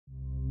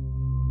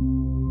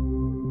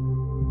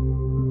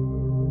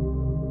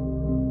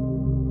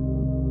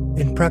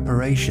In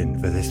preparation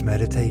for this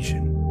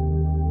meditation,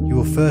 you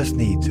will first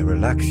need to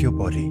relax your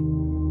body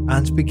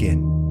and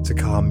begin to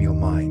calm your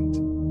mind.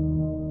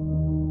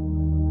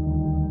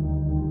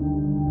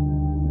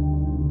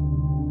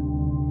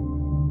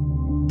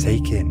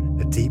 Take in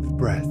a deep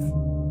breath,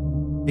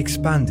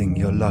 expanding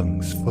your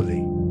lungs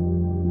fully,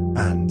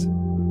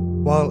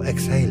 and while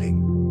exhaling,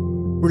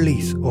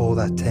 release all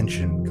that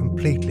tension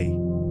completely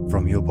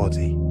from your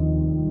body.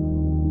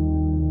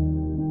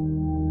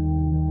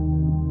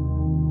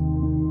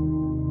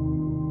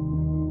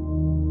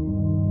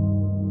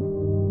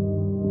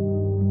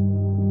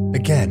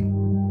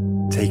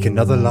 Again, take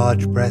another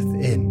large breath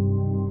in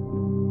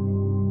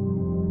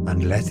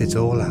and let it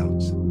all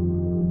out.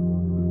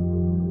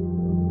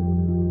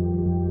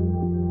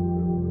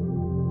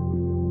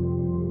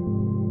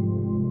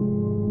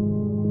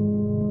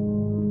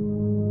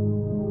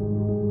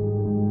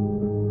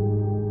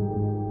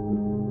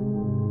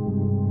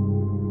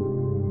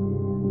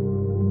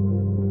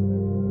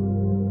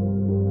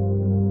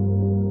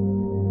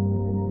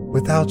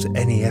 Without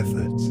any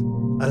effort,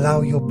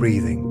 allow your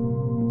breathing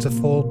to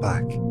fall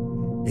back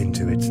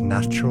into its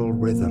natural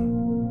rhythm.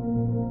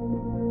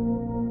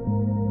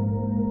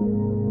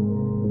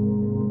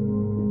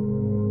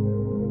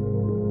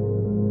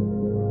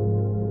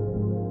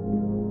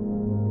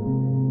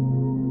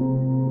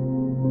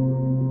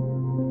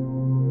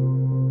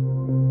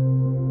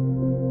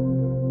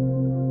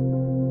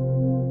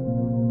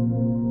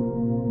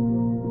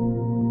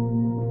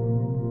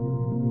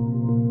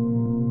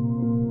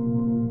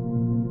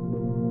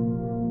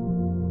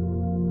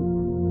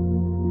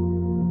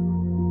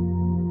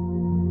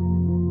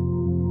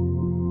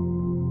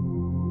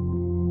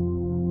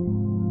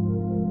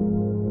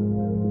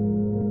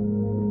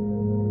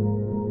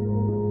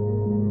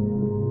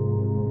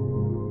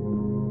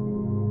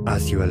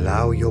 As you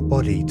allow your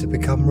body to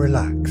become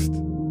relaxed,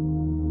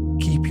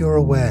 keep your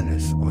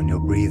awareness on your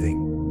breathing.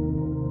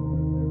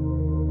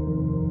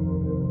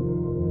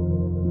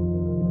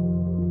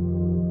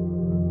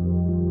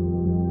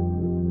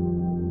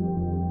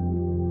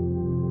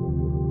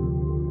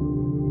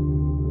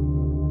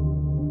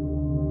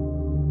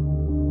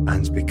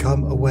 And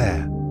become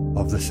aware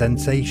of the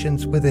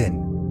sensations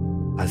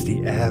within as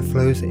the air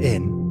flows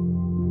in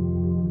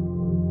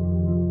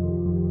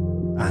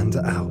and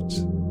out.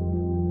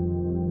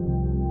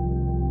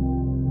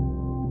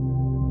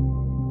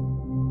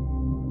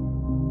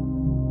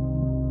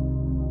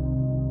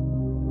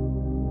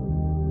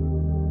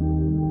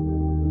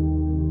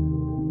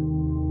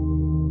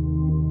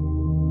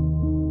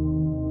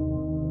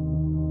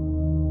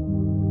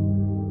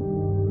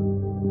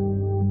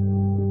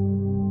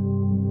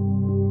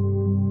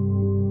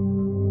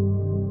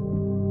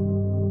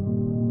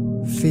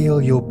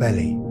 Feel your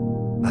belly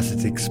as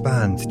it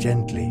expands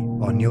gently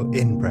on your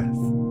in-breath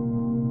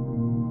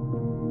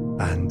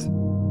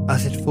and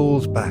as it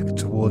falls back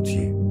towards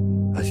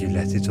you as you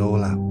let it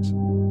all out.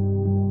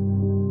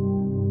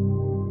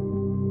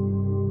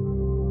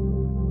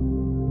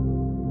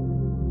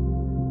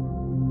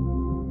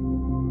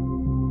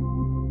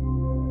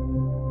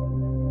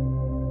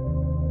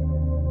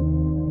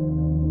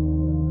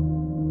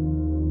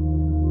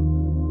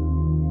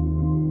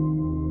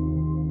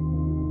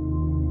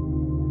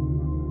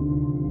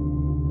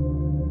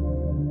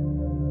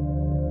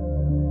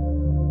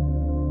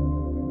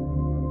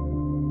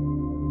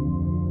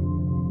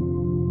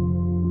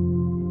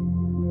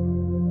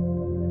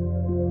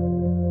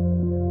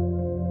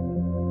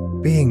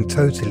 Being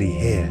totally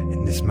here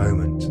in this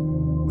moment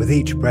with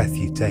each breath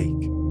you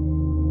take.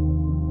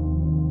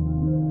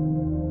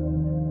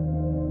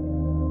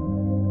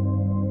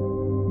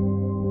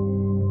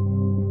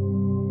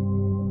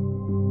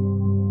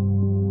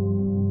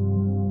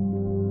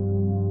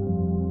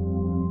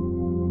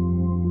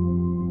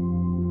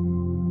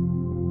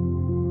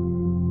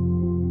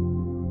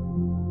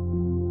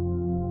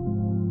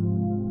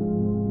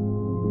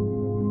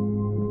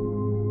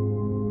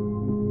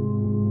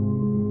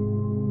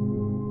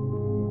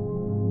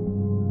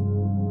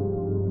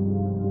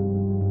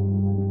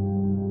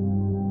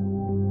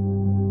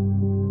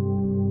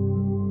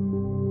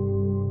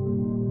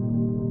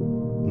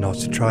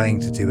 Not trying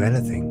to do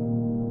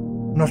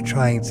anything, not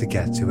trying to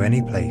get to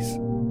any place,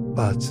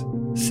 but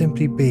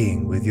simply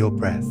being with your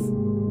breath.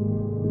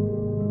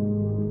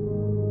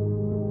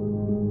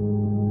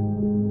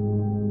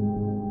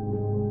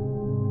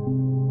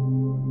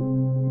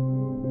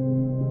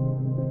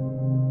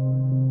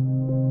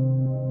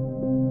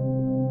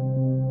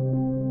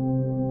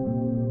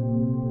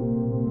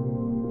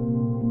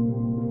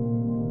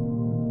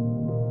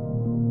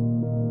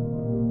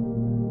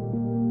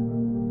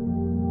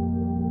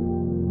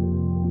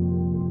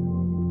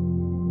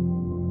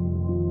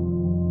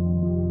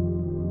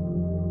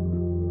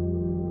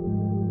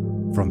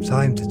 From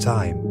time to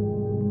time,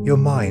 your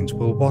mind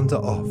will wander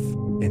off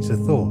into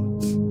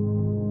thoughts.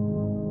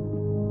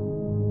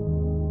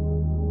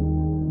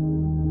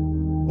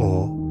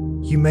 Or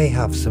you may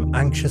have some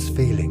anxious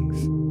feelings,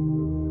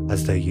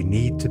 as though you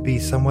need to be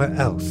somewhere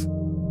else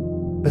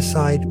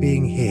beside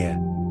being here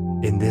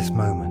in this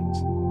moment.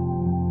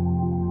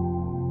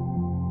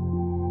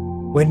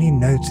 When you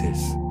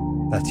notice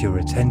that your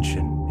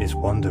attention is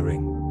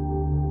wandering,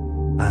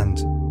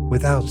 and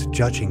without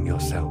judging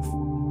yourself,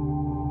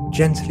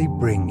 gently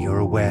bring your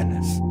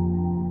awareness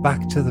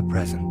back to the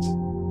present.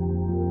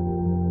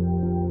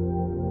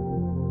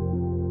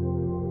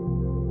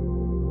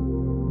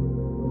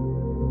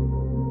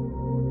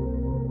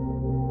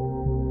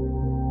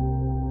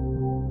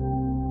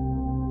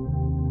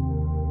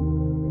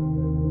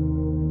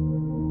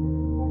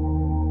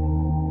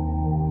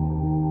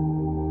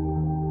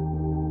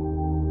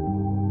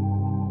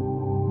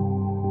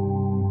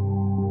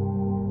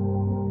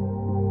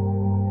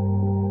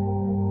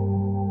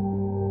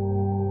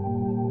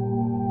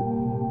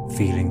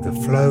 Feeling the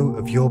flow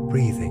of your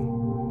breathing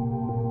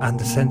and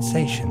the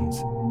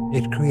sensations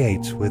it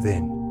creates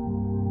within.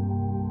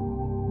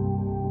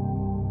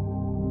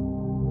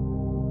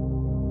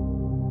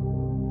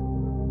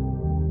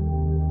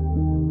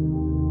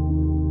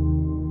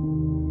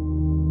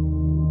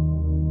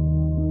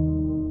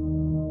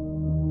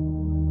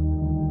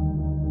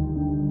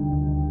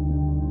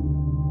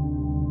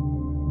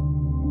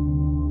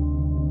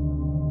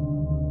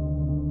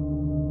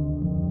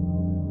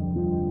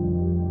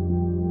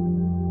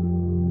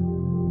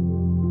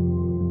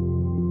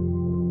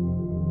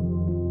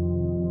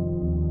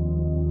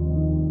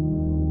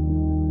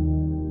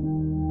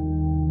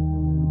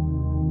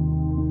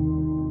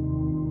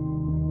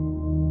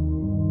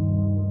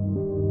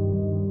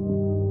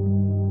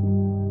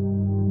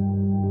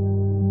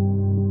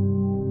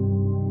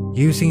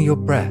 Using your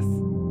breath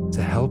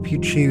to help you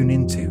tune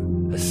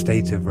into a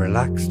state of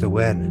relaxed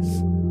awareness,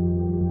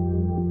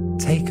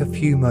 take a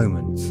few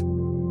moments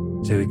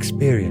to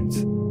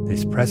experience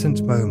this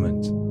present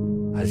moment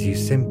as you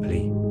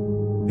simply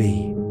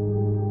be.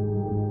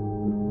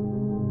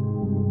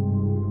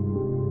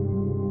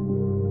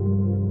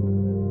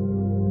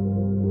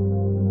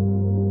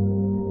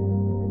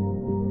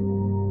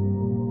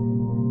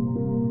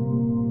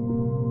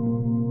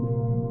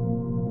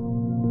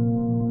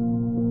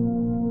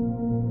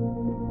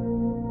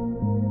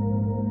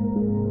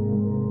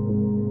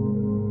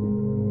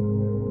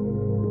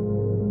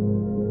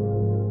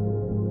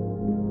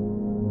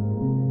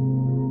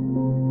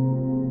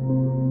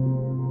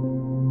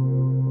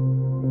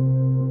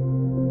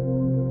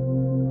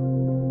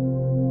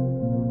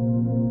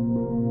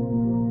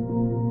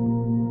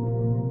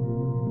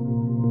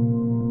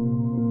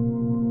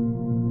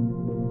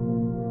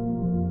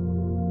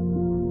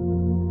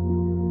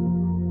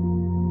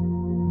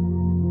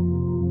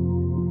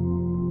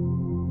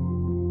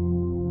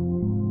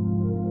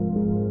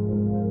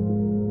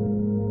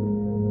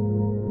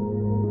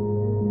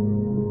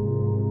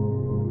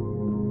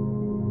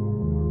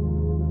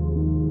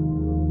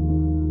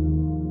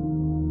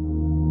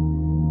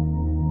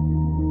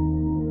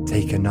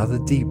 Take another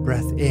deep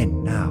breath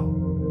in now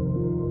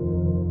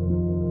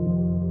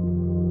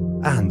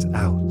and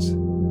out.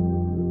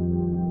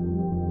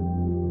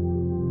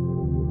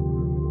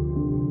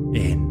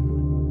 In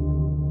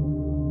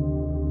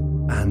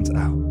and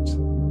out.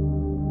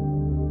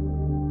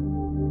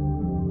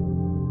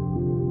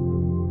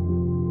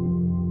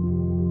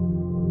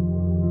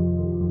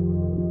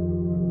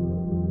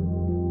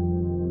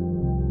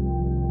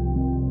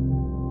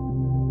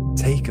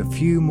 Take a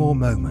few more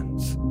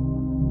moments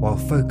while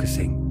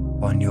focusing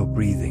on your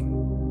breathing.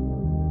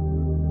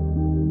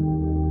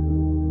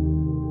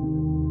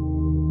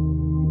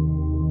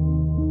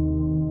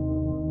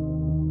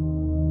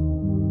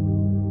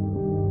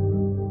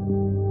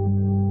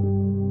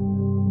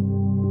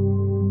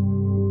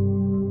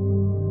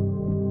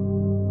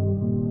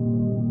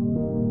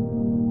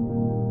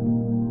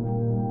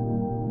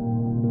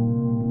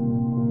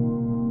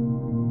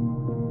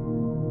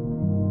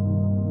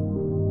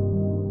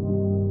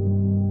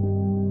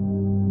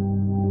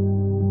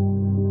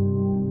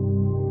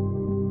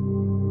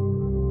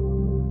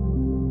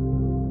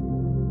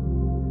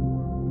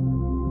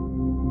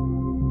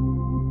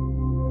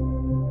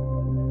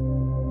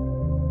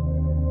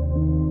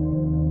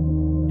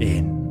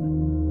 In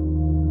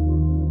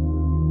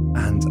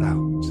and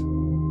out.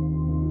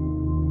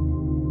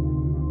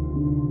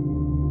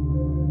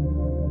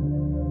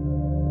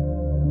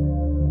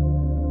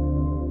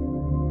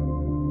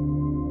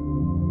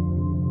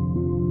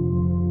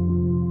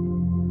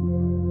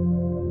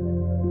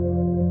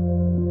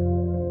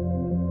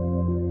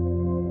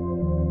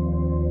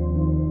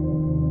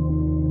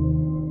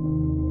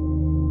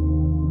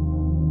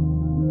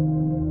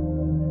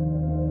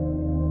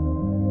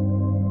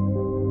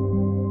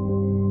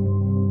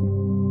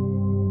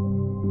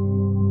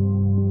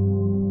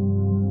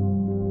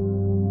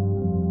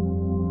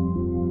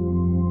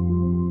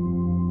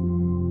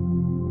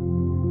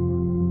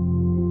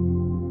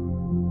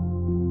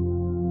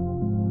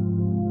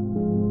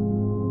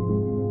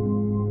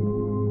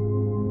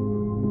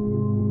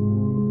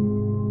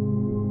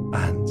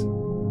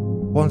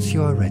 Once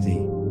you are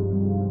ready,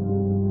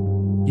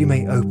 you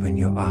may open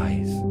your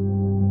eyes.